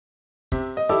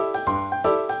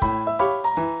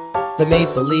the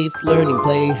Maple Leaf Learning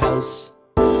Playhouse.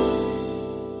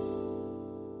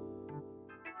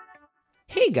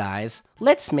 Hey guys,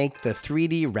 let's make the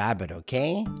 3D rabbit,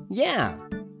 okay? Yeah!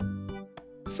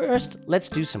 First, let's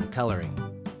do some coloring.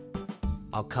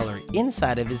 I'll color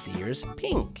inside of his ears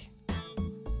pink.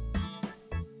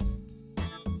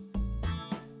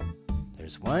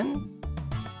 There's one.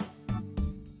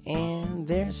 And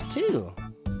there's two.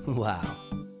 Wow.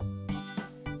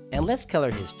 And let's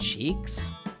color his cheeks.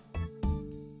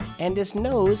 And his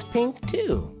nose pink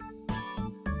too.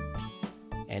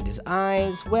 And his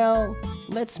eyes, well,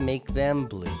 let's make them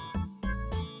blue.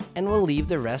 And we'll leave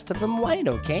the rest of them white,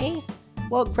 okay?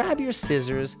 Well, grab your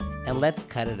scissors and let's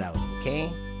cut it out,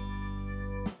 okay?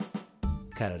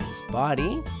 Cut out his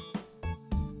body.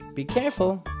 Be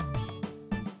careful.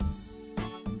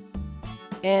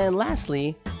 And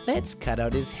lastly, let's cut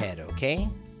out his head, okay?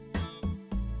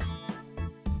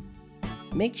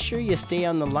 Make sure you stay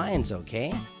on the lines,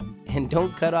 okay? And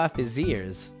don't cut off his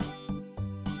ears.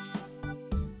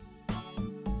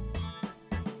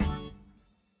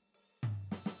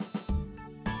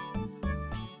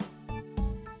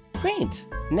 Great!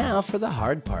 Now for the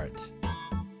hard part.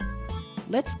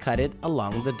 Let's cut it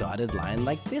along the dotted line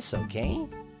like this, okay?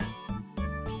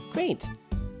 Great!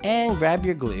 And grab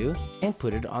your glue and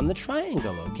put it on the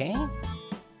triangle, okay?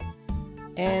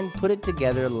 And put it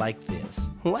together like this.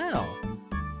 Wow!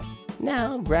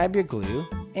 Now grab your glue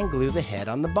and glue the head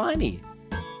on the body.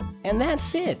 And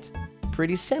that's it.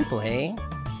 Pretty simple, hey?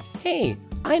 Hey,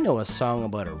 I know a song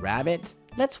about a rabbit.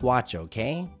 Let's watch,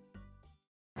 okay?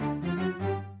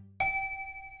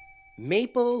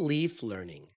 Maple Leaf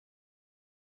Learning.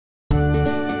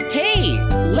 Hey,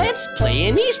 let's play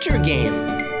an Easter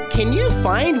game. Can you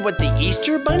find what the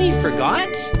Easter Bunny forgot?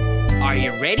 Are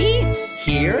you ready?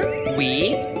 Here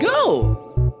we go!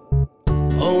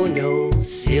 Oh no,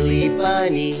 silly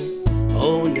bunny.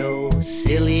 Oh no,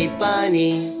 silly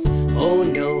bunny. Oh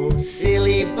no,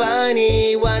 silly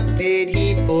bunny. What did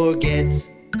he forget?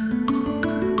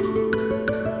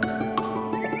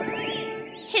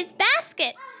 His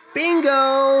basket.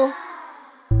 Bingo!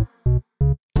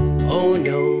 Oh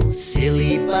no,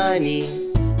 silly bunny.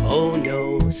 Oh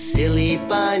no, silly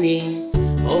bunny.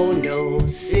 Oh no,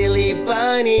 silly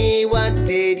bunny. What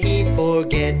did he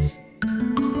forget?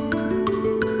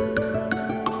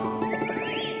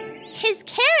 His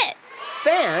carrot.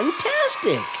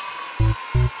 Fantastic!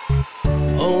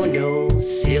 Oh no,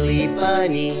 silly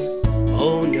bunny.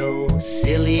 Oh no,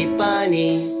 silly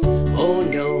bunny. Oh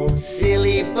no,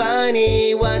 silly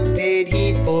bunny. What did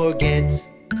he forget?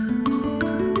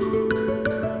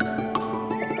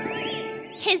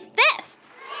 His vest.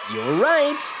 You're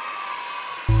right!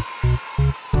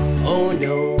 Oh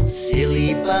no,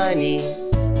 silly bunny.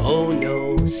 Oh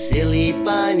no, silly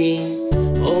bunny.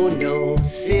 Oh no,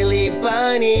 silly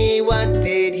bunny. What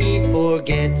did he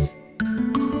forget?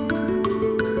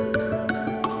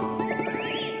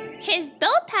 His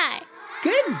bow tie.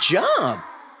 Good job!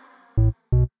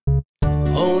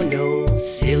 Oh no,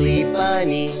 silly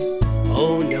bunny.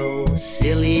 Oh no,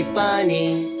 silly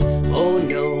bunny. Oh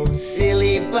no,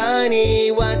 silly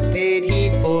bunny. What did he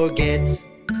forget?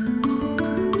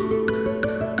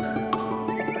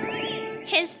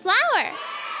 His flower.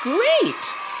 Great!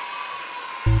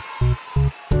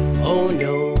 Oh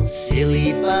no,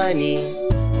 silly bunny.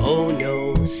 Oh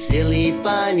no, silly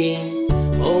bunny.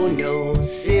 Oh no,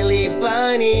 silly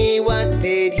bunny. What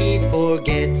did he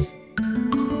forget?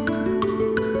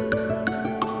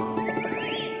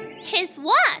 His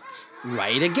watch.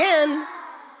 Right again!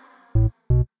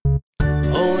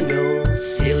 Oh no,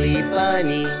 silly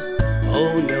bunny.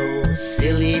 Oh no,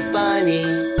 silly bunny.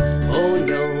 Oh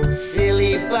no,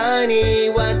 silly bunny.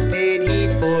 What did he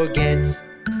forget?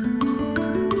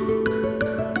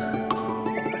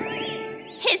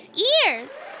 His ears.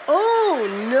 Oh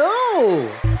no!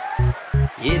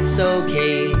 It's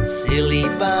okay, silly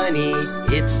bunny.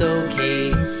 It's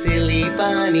okay, silly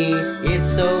bunny.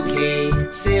 It's okay,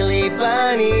 silly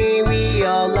bunny. We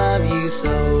all love you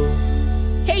so.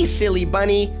 Hey, silly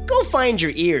bunny, go find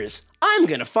your ears. I'm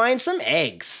gonna find some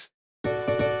eggs.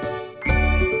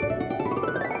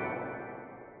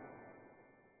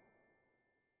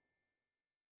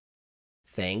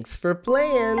 Thanks for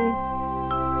playing.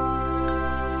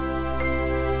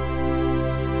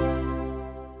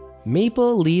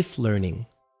 Maple Leaf Learning.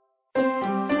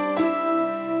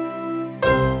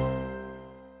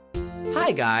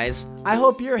 Hi guys, I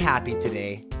hope you're happy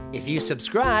today. If you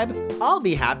subscribe, I'll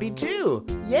be happy too.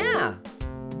 Yeah!